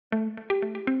I'm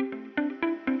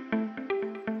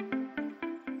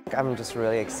just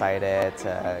really excited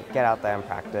to get out there and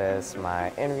practice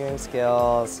my interviewing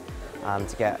skills,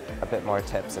 to get a bit more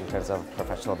tips in terms of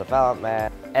professional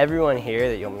development. Everyone here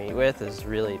that you'll meet with is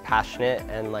really passionate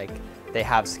and they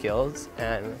have skills,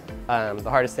 and the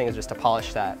hardest thing is just to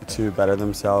polish that. To better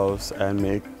themselves and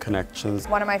make connections.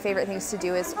 One of my favorite things to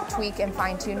do is tweak and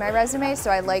fine-tune my resume,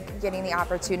 so I like getting the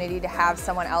opportunity to have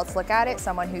someone else look at it,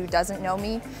 someone who doesn't know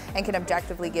me and can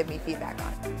objectively give me feedback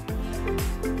on it.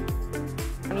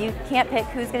 You can't pick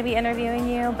who's going to be interviewing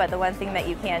you, but the one thing that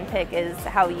you can pick is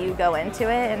how you go into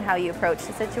it and how you approach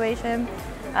the situation.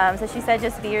 So she said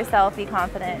just be yourself, be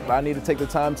confident. I need to take the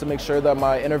time to make sure that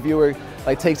my interviewer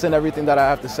takes in everything that I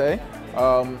have to say.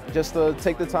 Just to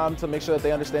take the time to make sure that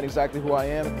they understand exactly who I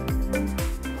am.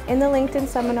 In the LinkedIn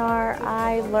seminar,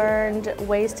 I learned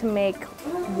ways to make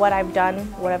what I've done,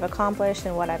 what I've accomplished,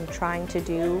 and what I'm trying to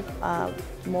do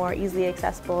more easily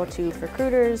accessible to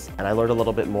recruiters. And I learned a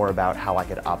little bit more about how I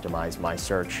could optimize my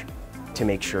search to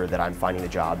make sure that I'm finding the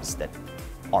jobs that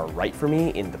are right for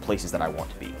me in the places that I want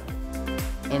to be.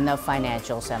 In the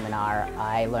financial seminar,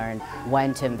 I learned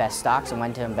when to invest stocks and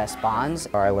when to invest bonds.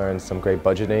 I learned some great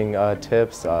budgeting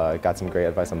tips, got some great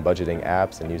advice on budgeting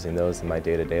apps and using those in my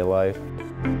day-to-day life.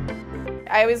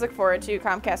 I always look forward to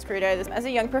Comcast Career Day. As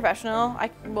a young professional, I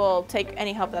will take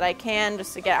any help that I can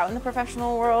just to get out in the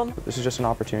professional world. This is just an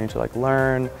opportunity to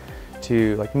learn,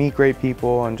 to meet great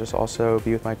people, and just also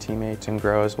be with my teammates and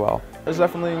grow as well. It's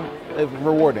definitely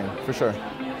rewarding, for sure.